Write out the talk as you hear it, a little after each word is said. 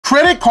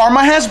Credit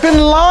Karma has been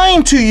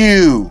lying to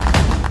you.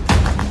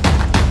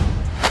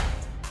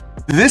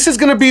 This is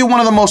gonna be one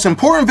of the most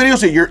important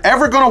videos that you're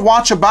ever gonna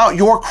watch about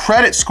your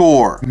credit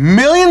score.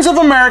 Millions of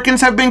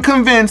Americans have been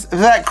convinced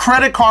that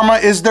Credit Karma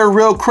is their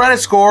real credit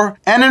score,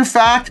 and in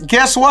fact,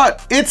 guess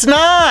what? It's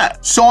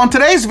not. So on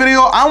today's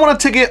video, I wanna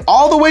take it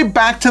all the way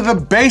back to the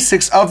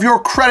basics of your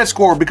credit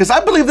score, because I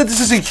believe that this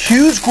is a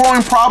huge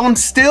growing problem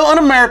still in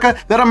America,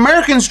 that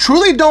Americans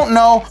truly don't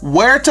know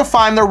where to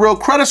find their real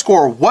credit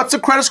score. What's a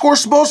credit score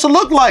supposed to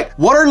look like?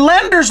 What are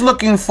lenders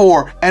looking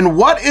for? And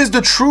what is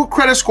the true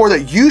credit score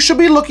that you should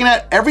be looking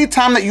at every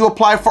time that you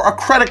apply for a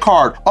credit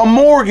card, a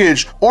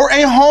mortgage, or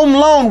a home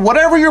loan?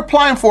 Whatever you're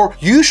applying for,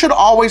 you should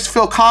always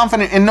feel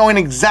confident in knowing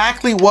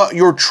exactly what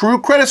your true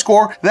credit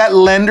score that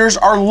lenders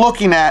are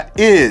looking at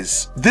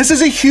is. This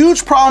is a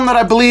huge problem that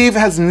I believe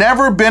has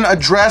never been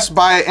addressed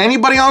by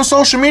anybody on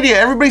social media.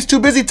 Everybody's too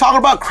busy talking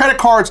about credit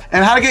cards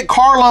and how to get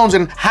car loans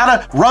and how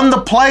to run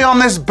the play on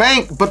this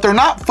bank, but they're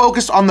not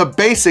focused on the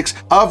basics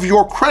of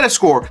your credit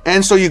score.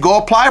 And so you go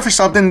apply for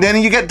something, then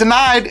you get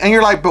denied, and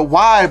you're like, but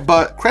why?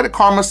 But Credit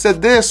Karma said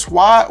this.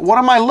 Why? What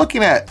am I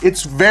looking at?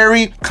 It's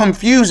very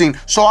confusing.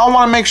 So I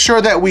want to make sure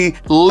that we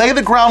lay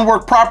the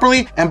groundwork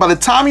properly, and by the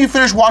time you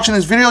finish watching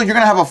this video, you're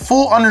going to have a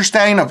full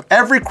understanding of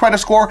every credit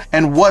score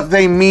and what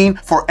they mean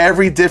for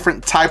every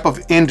different type of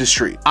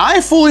industry. I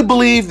fully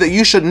believe that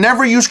you should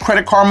never use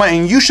Credit Karma,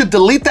 and you should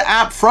delete the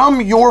app from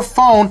your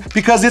phone,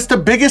 because it's the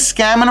biggest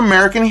scam in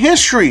American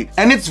history,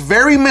 and it's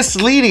very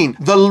misleading.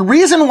 The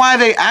reason why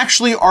they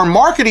actually are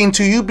marketing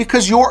to you,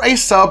 because you're a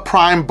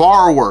subprime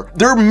borrower.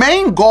 Their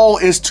main goal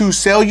is to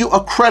sell you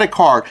a credit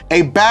card,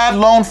 a bad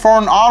loan for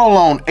an auto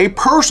loan, a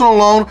personal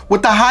loan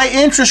with a high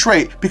interest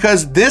rate,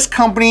 because this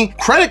company,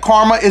 Credit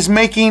Karma, is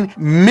making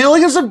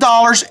millions of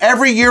dollars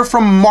every year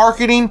from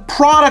marketing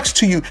products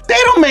to you. They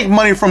don't make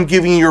money from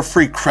giving you your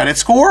free credit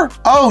score.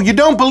 Oh, you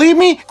don't believe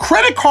me?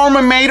 Credit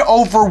Karma made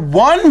over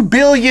 $1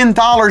 billion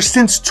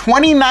since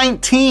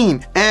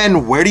 2019.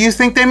 And where do you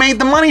think they made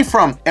the money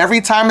from?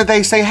 Every time that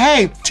they say,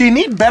 hey, do you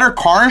need better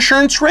car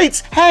insurance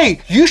rates? Hey,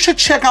 you should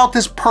check out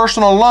this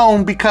personal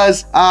loan,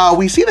 because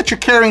we see that you're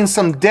carrying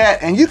some debt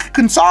and you can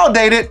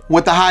consolidate it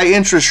with a high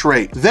interest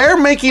rate. They're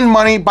making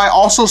money by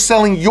also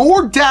selling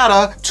your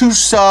data to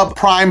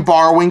subprime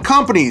borrowing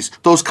companies.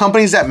 Those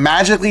companies that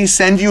magically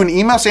send you an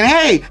email saying,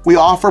 hey, we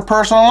offer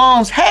personal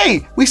loans.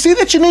 Hey, we see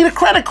that you need a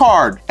credit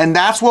card. And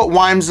that's what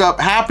winds up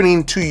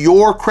happening to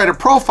your credit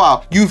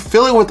profile. You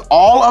fill it with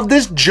all of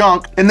this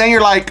junk, and then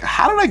you're like,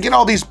 how did I get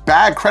all these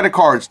bad credit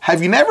cards?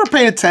 Have you never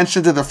paid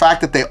attention to the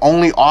fact that they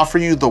only offer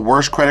you the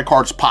worst credit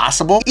cards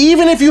possible?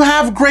 Even if you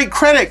have great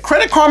credit,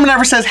 Credit Karma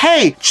never says,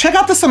 hey, check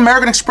out this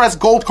American Express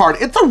Gold card.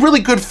 It's a really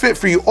good fit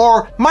for you.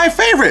 Or my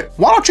favorite,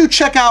 why don't you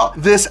check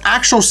out this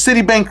actual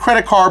Citibank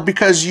credit card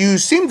because you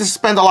seem to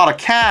spend a lot of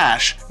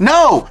cash.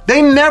 No,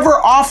 they never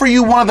offer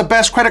you one of the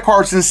best credit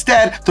cards.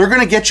 Instead, they're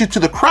gonna get you to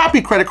the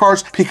crappy credit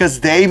cards because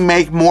they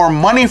make more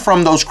money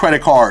from those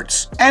credit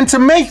cards. And to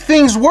make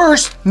things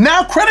worse,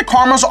 now Credit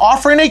Karma's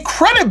offering a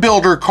credit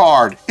builder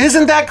card.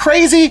 Isn't that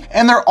crazy?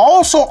 And they're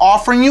also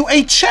offering you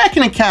a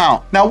checking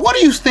account. Now, what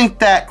do you think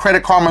that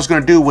Credit Karma's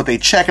gonna do with a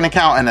checking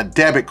account and a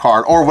debit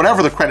card, or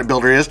whatever the credit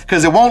builder is,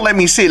 because it won't let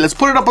me see it. Let's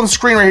put it up on the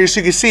screen right here so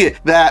you can see it,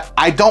 that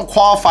I don't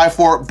qualify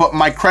for it, but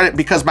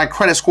because my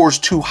credit score is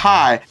too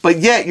high, but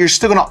yet you're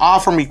still gonna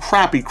offer me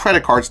crappy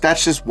credit cards.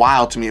 That's just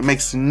wild to me. It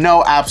makes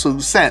no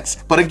absolute sense.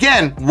 But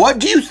again, what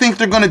do you think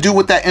they're gonna do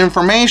with that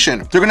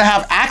information? They're gonna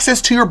have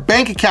access to your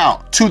bank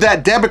account, to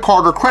that debit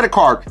card or credit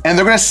card, and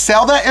they're gonna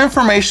sell that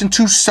information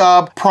to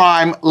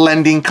subprime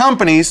lending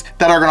companies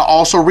that are gonna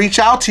also reach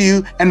out to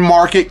you and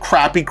market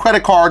crappy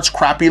credit cards,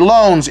 crappy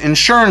loans,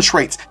 insurance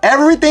rates,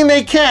 everything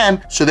they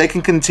can, so they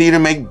can continue to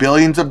make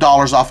billions of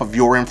dollars off of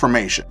your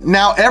information.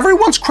 Now,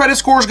 everyone's credit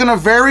score is gonna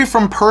vary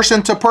from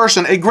person to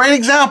person. A great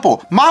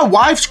example, my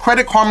wife's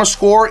Credit Karma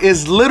score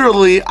is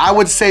literally, I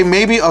would say,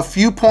 maybe a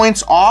few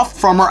points off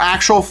from her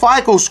actual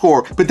FICO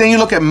score. But then you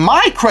look at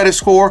my credit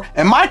score,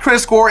 and my credit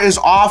score is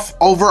off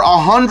over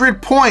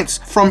 100 points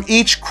from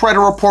each credit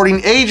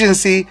reporting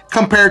agency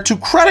compared to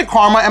Credit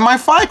Karma and my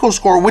FICO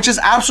score, which is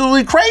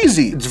absolutely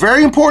crazy. It's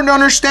very important to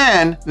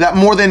understand that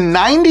more than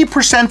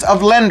 90%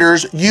 of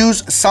lenders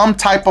use some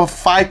type of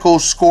FICO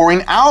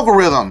scoring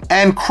algorithm,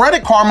 and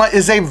Credit Karma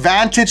is a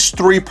Vantage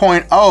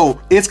 3.0.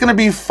 It's gonna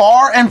be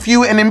far and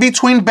few and in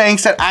between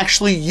banks that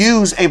actually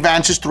use a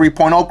Vantage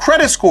 3.0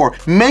 credit score,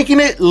 making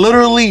it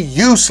literally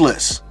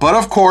useless. But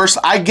of course,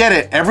 I get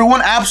it.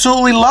 Everyone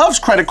absolutely loves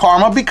Credit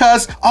Karma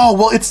because, oh,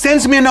 well, it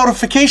sends me a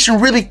notification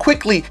really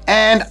quickly,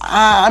 and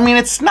I mean,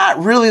 it's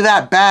not really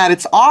that bad.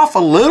 It's off a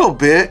little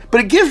bit,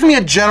 but it gives me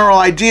a general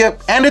idea,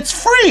 and it's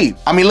free.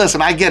 I mean,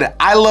 listen, I get it.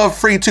 I love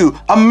free too.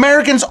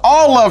 Americans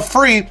all love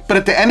free, but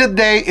at the end of the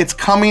day, it's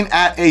coming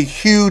at a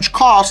huge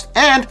cost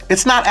and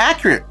it's not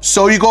accurate.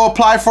 So you go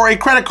apply for a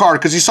credit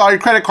card because you saw your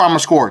Credit Karma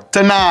score,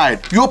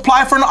 denied. You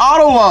apply for an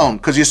auto loan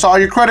because you saw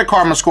your Credit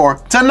Karma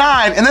score,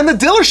 denied. And then the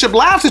dealership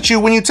laughs at you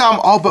when you tell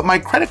them, oh, but my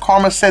Credit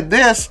Karma said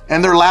this.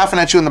 And they're laughing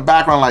at you in the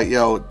background like,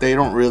 yo, they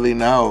don't really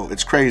know.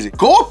 It's crazy.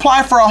 Go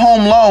apply for a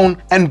home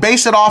loan and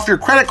base it off your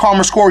Credit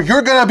Karma score.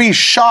 You're gonna be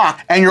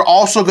shocked and you're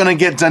also gonna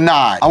get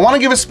denied. I wanna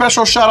give a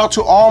special shout out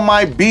to all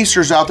my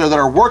beasters out there that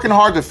are working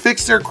hard to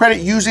fix their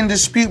credit using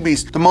Dispute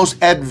Beast, the most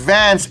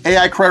advanced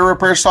AI credit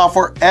repair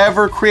software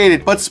ever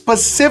created. But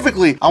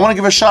specifically, I wanna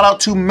give a shout out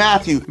to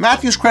Matthew.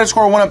 Matthew's credit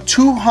score went up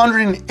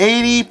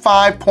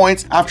 285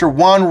 points after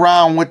one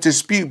round with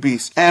Dispute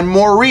Beast. And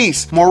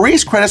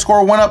Maurice's credit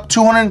score went up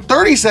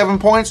 237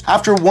 points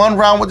after one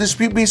round with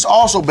Dispute Beast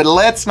also. But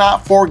let's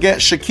not forget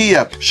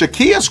Shakia.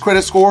 Shakia's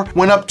credit score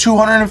went up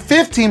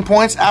 215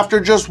 points after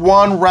just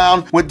one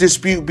round with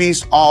Dispute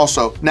Beast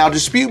also. Now,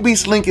 Dispute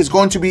Beast link is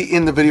going to be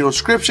in the video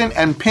description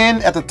and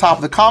pinned at the top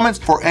of the comments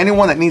for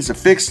anyone that needs to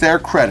fix their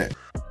credit.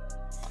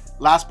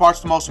 Last part's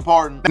the most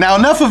important. Now,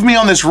 enough of me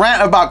on this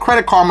rant about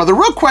Credit Karma. The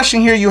real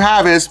question here you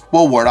have is,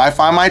 well, where do I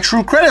find my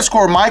true credit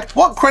score, Mike?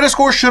 What credit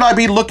score should I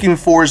be looking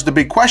for is the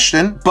big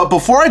question. But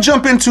before I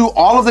jump into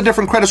all of the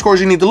different credit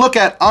scores you need to look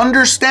at,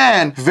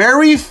 understand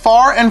very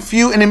far and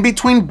few and in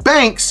between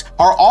banks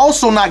are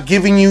also not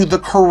giving you the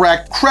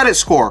correct credit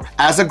score.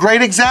 As a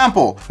great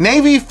example,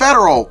 Navy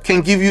Federal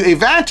can give you a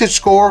Vantage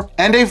score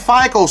and a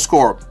FICO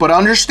score, but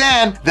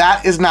understand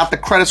that is not the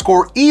credit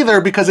score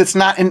either because it's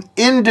not an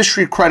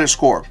industry credit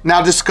score.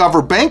 Now,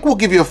 Discover Bank will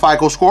give you a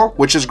FICO score,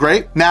 which is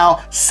great.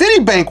 Now,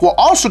 Citibank will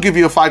also give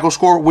you a FICO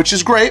score, which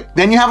is great.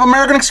 Then you have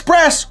American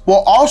Express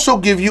will also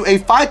give you a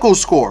FICO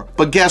score.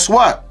 But guess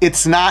what?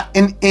 It's not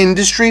an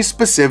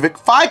industry-specific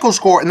FICO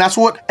score, and that's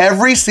what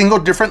every single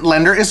different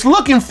lender is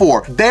looking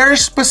for, their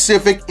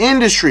specific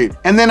industry.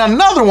 And then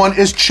another one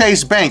is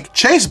Chase Bank.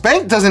 Chase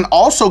Bank doesn't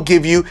also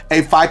give you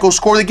a FICO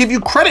score. They give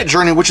you Credit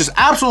Journey, which is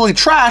absolutely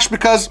trash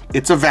because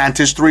it's a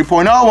Vantage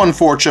 3.0,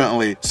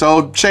 unfortunately.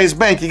 So Chase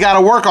Bank, you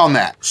gotta work on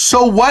that.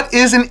 So what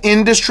is an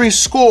industry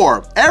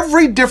score?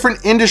 Every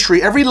different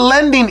industry, every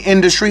lending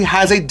industry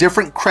has a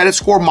different credit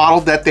score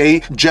model that they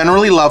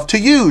generally love to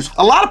use.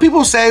 A lot of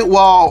people say,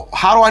 well,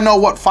 how do I know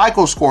what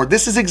FICO score?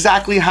 This is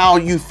exactly how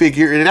you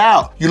figure it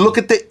out. You look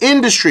at the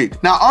industry.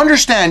 Now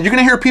understand, you're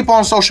gonna hear people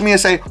on social media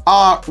say,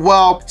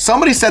 well,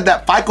 somebody said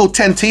that FICO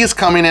 10T is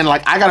coming in,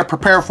 like I gotta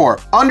prepare for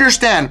it.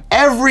 Understand,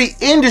 every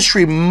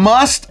industry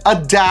must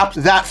adapt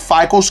that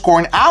FICO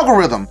scoring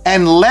algorithm,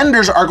 and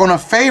lenders are gonna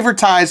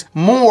favoritize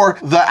more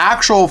the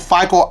actual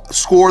FICO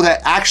score that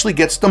actually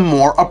gets them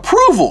more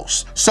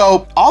approvals.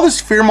 So all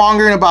this fear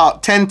mongering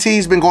about 10T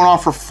has been going on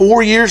for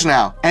 4 years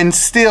now, and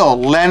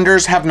still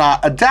lenders have not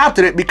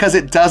adapted it because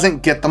it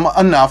doesn't get them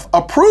enough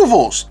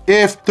approvals.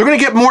 If they're gonna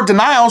get more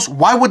denials,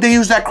 why would they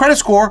use that credit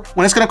score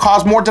when it's gonna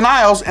cause more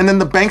denials and then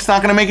the bank's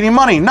not gonna make any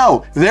money?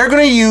 No, they're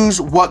gonna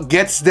use what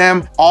gets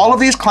them all of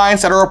these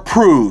clients that are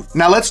approved.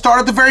 Now let's start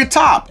at the very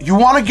top. You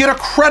wanna get a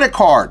credit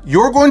card.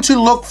 You're going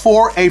to look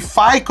for a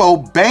FICO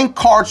bank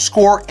card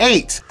score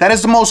 8. That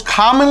is the most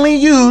commonly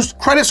used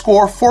credit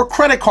score for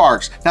credit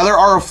cards. Now, there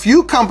are a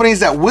few companies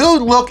that will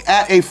look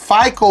at a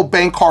FICO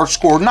bank card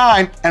score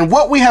 9, and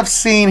what we have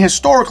seen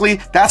historically,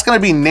 that's gonna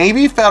be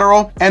Navy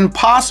Federal and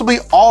possibly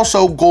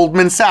also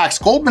Goldman Sachs.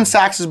 Goldman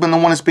Sachs has been the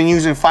one that's been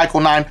using FICO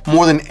 9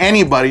 more than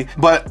anybody,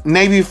 but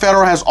Navy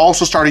Federal has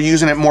also started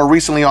using it more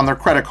recently on their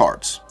credit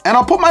cards. And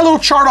I'll put my little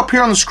chart up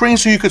here on the screen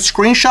so you could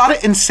screenshot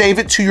it and save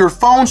it to your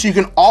phone so you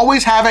can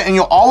always have it and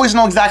you'll always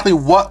know exactly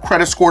what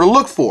credit score to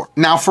look for.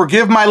 Now,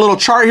 forgive my little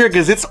chart here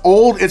because it's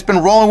old. It's been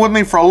rolling with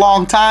me for a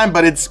long time,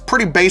 but it's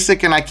pretty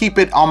basic and I keep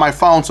it on my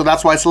phone, so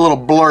that's why it's a little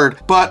blurred.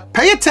 But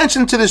pay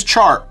attention to this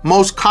chart.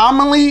 Most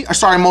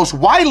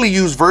widely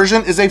used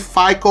version is a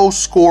FICO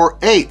score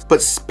 8.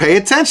 But pay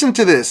attention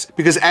to this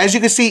because as you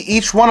can see,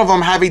 each one of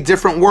them have a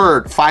different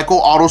word. FICO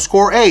Auto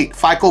Score 8,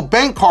 FICO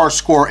Bank Card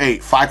Score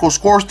 8, FICO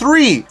Score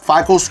 3,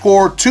 FICO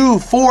Score 2,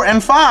 4,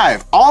 and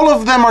 5. All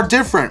of them are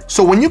different.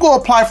 So when you go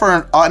apply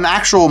for an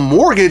actual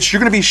mortgage,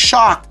 you're gonna be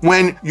shocked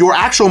when your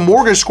actual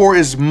mortgage score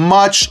is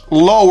much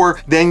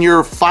lower than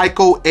your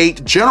FICO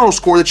 8 general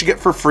score that you get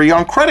for free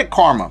on Credit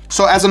Karma.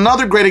 So as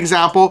another great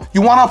example,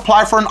 you wanna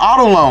apply for an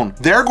auto loan.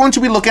 They're going to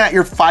be looking at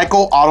your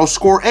FICO Auto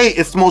Score 8.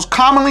 It's the most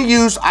commonly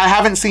used. I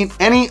haven't seen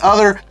any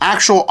other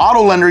actual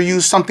auto lender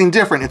use something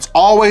different. It's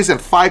always a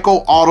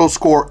FICO Auto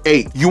Score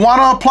 8. You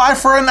wanna apply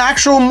for an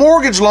actual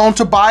mortgage loan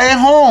to buy a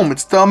home.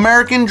 It's the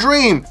American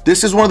dream.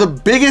 This is one of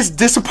the biggest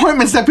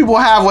disappointments that people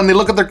have when they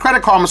look at their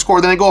Credit Karma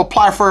score, then they go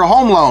apply for a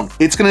home loan.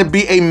 It's gonna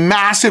be a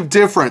massive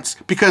difference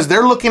because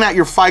they're looking at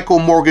your FICO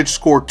mortgage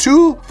score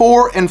 2,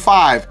 4, and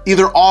 5,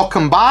 either all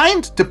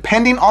combined,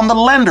 depending on the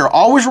lender.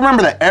 Always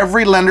remember that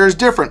every lender is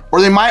different, or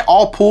they might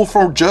all pull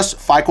for just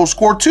FICO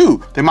score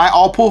 2. They might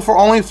all pull for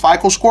only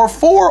FICO score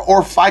 4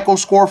 or FICO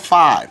score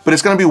 5, but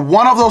it's gonna be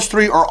one of those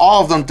three or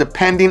all of them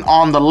depending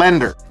on the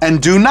lender. And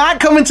do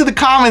not come into the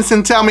comments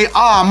and tell me,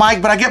 Mike,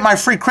 but I get my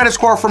free credit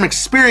score from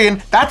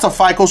Experian. That's a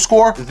FICO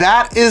score.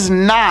 That is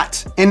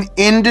not an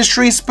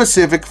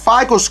industry-specific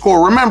FICO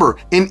score. Remember,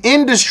 an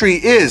industry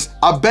is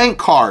a bank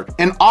card,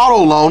 an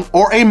auto loan,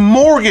 or a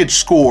mortgage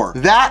score.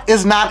 That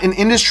is not an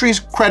industry's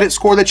credit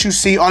score that you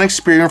see on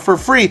Experian for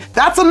free.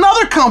 That's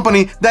another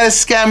company that is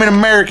scamming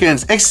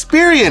Americans,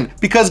 Experian,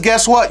 because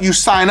guess what? You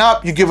sign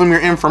up, you give them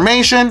your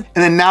information, and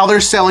then now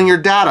they're selling your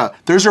data.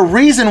 There's a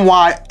reason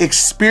why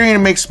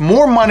Experian makes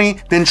more money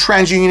than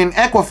TransUnion and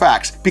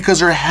Equifax, because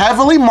they're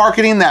heavily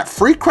marketing that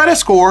free credit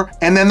score,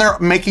 and then they're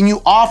making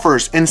you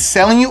offers and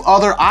selling you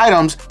other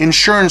items,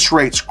 insurance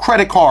rates,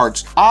 credit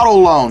cards, auto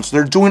loans.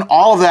 They're doing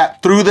all of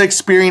that through the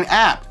Experian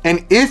app.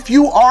 And if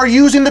you are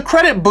using the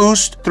credit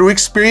boost through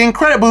Experian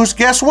Credit Boost,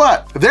 guess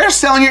what? They're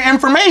selling your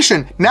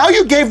information. Now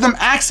you gave them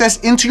access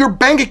into your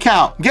bank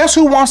account. Guess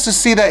who wants to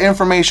see that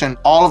information?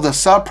 All of the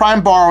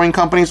subprime borrowing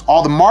companies,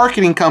 all the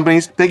marketing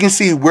companies. They can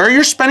see where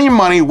you're spending your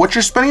money, what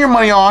you're spending your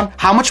money on,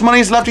 how much money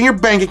is left in your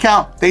bank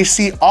account. They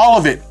see all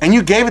of it, and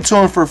you gave it to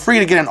them for free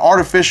to get an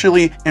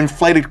artificially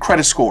inflated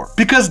credit score.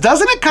 Because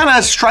doesn't it kind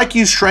of strike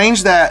you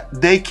strange that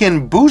they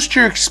can boost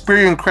your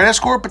Experian credit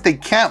score, but they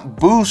can't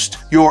boost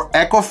your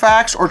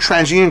Equifax or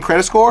TransUnion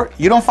credit score?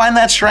 You don't find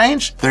that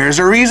strange? There's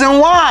a reason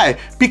why.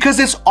 Because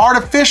it's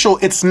artificial,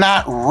 it's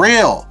not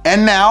real.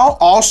 And now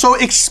also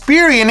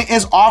Experian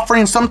is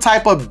offering some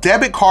type of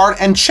debit card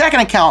and checking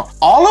account.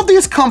 All of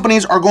these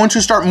companies are going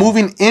to start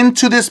moving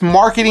into this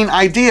marketing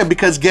idea,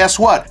 because guess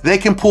what? They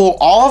can pull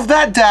all of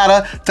that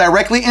data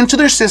directly into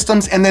their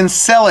systems and then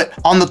sell it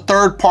on the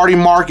third-party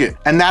market.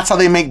 And that's how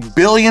they make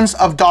billions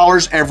of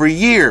dollars every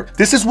year.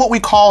 This is what we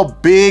call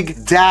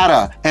big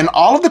data. And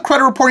all of the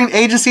credit reporting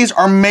agencies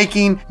are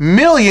making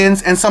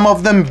millions, and some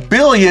of them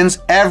billions,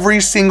 every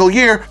single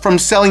year from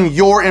selling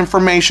your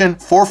information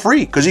for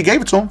free, because you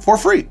gave it to them for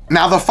free.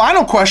 Now, the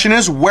final question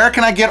is, where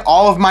can I get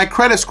all of my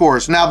credit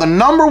scores? Now, the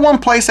number one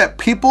place that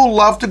people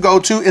love to go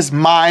to is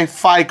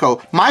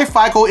MyFICO.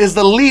 MyFICO is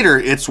the leader.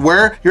 It's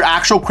where your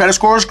actual credit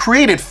score is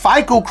created.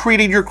 FICO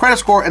created your credit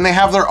score, and they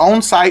have their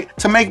own site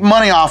to make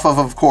money off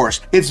of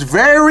course. It's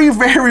very,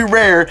 very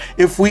rare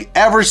if we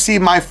ever see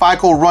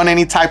MyFICO run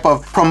any type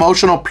of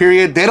promotional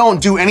period. They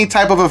don't do any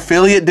type of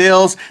affiliate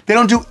deals. They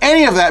don't do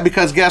any of that,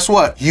 because guess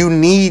what? You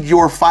need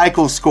your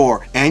FICO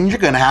score, and you're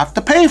gonna have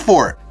to pay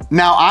for it.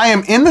 Now, I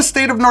am in the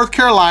state of North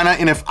Carolina,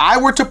 and if I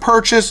were to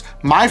purchase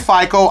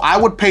MyFICO, I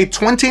would pay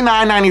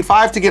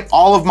 $29.95 to get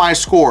all of my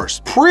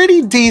scores.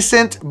 Pretty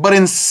decent, but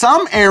in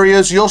some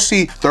areas, you'll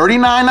see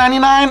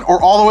 $39.99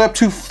 or all the way up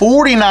to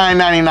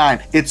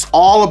 $49.99. It's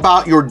all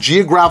about your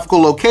geographical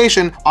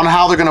location on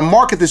how they're gonna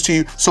market this to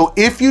you. So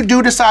if you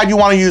do decide you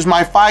wanna use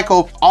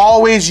MyFICO,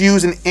 always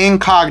use an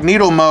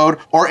incognito mode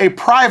or a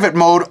private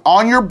mode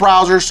on your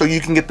browser so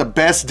you can get the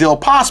best deal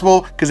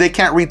possible, because they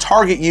can't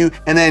retarget you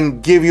and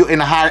then give you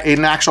an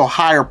actual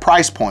higher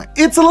price point.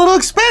 It's a little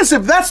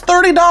expensive. That's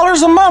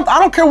 $30 a month. I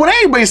don't care what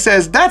anybody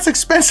says. That's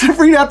expensive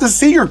for you to have to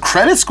see your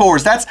credit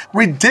scores. That's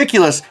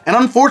ridiculous. And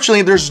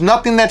unfortunately, there's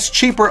nothing that's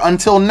cheaper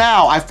until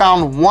now. I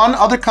found one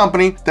other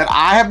company that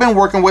I have been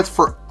working with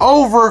for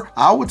over,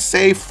 I would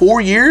say,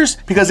 4 years,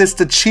 because it's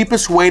the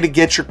cheapest way to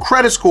get your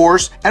credit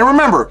scores. And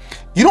remember,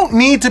 you don't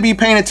need to be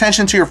paying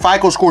attention to your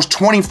FICO scores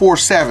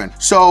 24/7.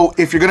 So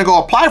if you're gonna go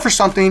apply for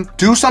something,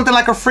 do something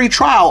like a free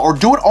trial, or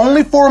do it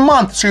only for a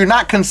month so you're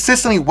not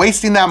consistently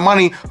wasting that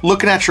money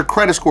looking at your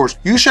credit scores.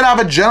 You should have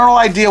a general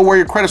idea where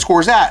your credit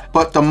score is at,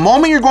 but the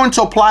moment you're going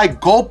to apply,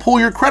 go pull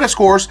your credit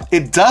scores.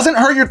 It doesn't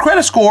hurt your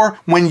credit score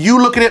when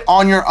you look at it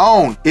on your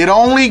own.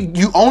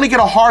 You only get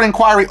a hard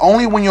inquiry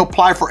only when you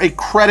apply for a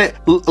credit,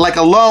 like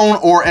a loan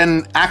or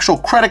an actual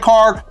credit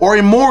card or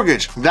a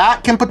mortgage.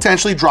 That can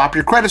potentially drop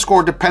your credit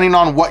score depending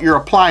on what you're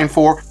applying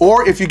for,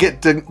 or if you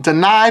get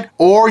denied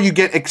or you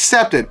get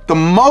accepted. The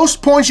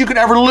most points you could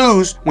ever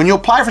lose when you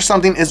apply for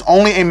something is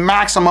only a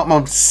maximum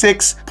of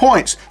 6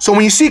 points. So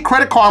when you see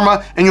Credit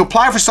Karma and you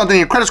apply for something and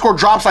your credit score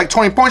drops like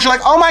 20 points, you're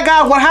like, oh my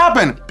God, what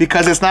happened?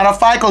 Because it's not a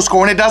FICO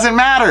score and it doesn't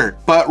matter.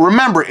 But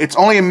remember, it's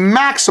only a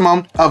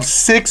maximum of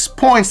 6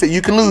 points that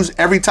you can lose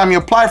every time you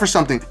apply for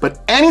something. But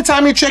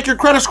anytime you check your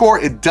credit score,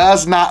 it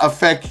does not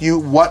affect you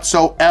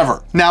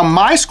whatsoever. Now,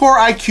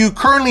 MyScoreIQ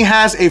currently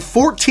has a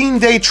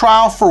 14-day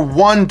trial for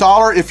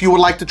 $1 if you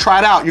would like to try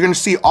it out. You're gonna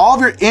see all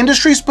of your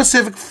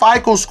industry-specific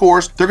FICO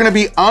scores. They're gonna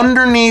be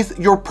underneath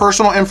your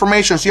personal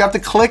information. So you have to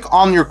click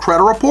on your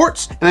credit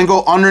reports and then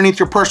go underneath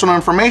your personal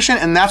information,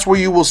 and that's where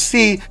you will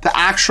see the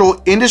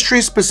actual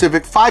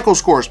industry-specific FICO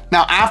scores.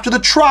 Now, after the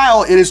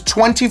trial, it is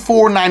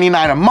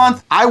 $24.99 a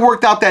month. I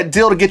worked out that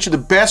deal to get you the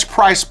best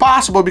price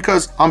possible,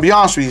 because I'll be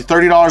honest with you,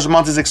 $30 a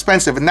month is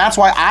expensive, and that's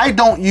why I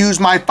don't use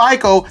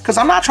MyFICO, because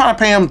I'm not trying to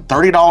pay them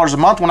 $30 a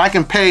month when I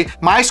can pay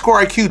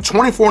MyScoreIQ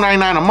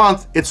 $24.99 a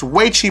month. It's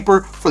way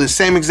cheaper for the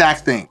same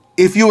exact thing.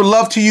 If you would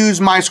love to use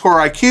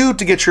MyScoreIQ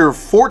to get your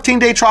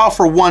 14-day trial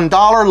for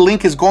 $1,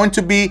 link is going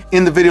to be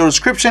in the video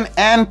description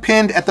and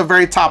pinned at the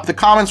very top of the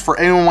comments for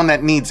anyone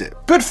that needs it.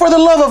 But for the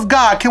love of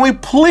God, can we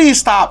please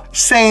stop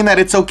saying that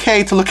it's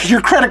okay to look at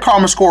your Credit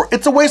Karma score?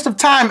 It's a waste of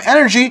time,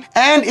 energy,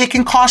 and it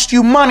can cost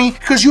you money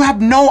because you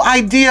have no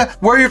idea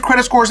where your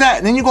credit score is at.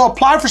 And then you go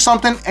apply for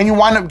something and you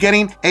wind up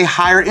getting a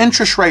higher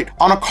interest rate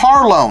on a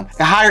car loan,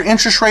 a higher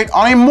interest rate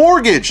on a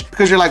mortgage,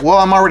 because you're like, well,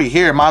 I'm already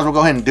here, might as well go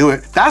ahead and do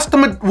it. That's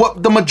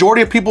what the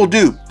majority of people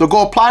do. They'll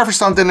go apply for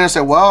something and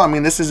say, well, I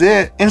mean, this is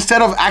it.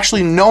 Instead of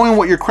actually knowing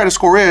what your credit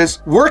score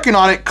is, working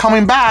on it,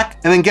 coming back,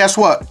 and then guess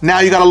what? Now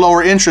you got a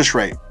lower interest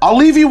rate.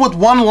 I'll leave you with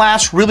one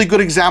last really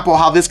good example of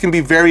how this can be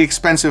very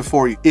expensive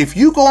for you. If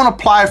you go and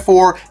apply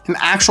for an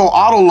actual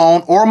auto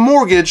loan or a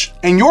mortgage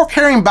and you're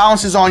carrying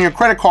balances on your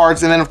credit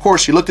cards, and then of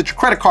course you looked at your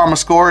Credit Karma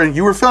score and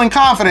you were feeling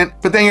confident,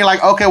 but then you're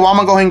like, okay, well, I'm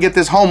gonna go ahead and get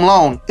this home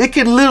loan. It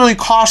could literally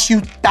cost you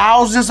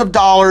thousands of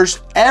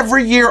dollars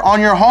every year on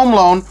your home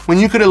loan when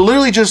you could have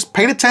literally just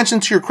paid attention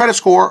to your credit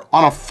score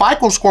on a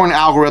FICO scoring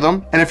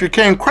algorithm. And if you're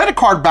carrying credit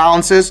card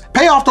balances,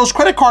 pay off those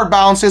credit card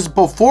balances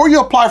before you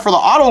apply for the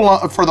auto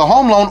loan, for the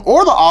home loan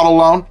or the auto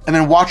loan, and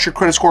then watch your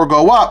credit score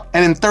go up.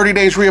 And in 30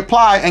 days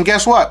reapply, and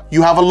guess what?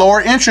 You have a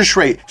lower interest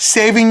rate,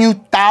 saving you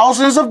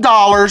thousands of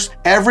dollars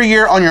every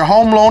year on your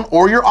home loan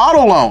or your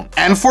auto loan.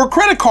 And for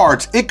credit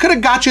cards, it could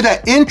have got you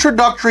that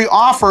introductory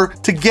offer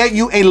to get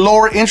you a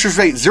lower interest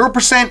rate,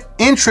 0%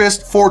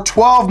 interest for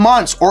 12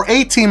 months or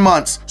 18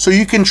 months, so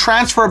you can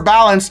transfer a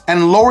balance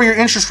and lower your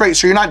interest rate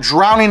so you're not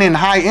drowning in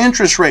high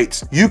interest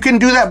rates. You can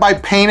do that by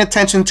paying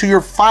attention to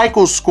your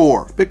FICO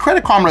score. But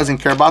Credit Karma doesn't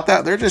care about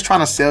that. They're just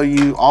trying to sell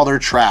you all their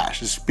trash.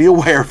 Just be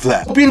aware of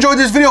that. Hope you enjoyed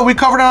this video. We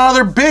covered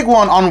another big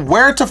one on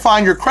where to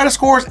find your credit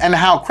scores and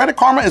how Credit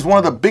Karma is one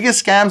of the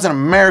biggest scams in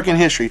American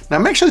history. Now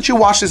make sure that you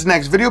watch this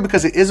next video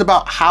because it is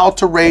about how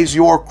to raise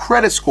your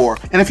credit score.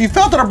 And if you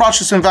felt that I brought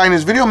you some value in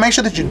this video, make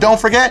sure that you don't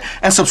forget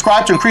and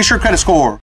subscribe to increase your credit score.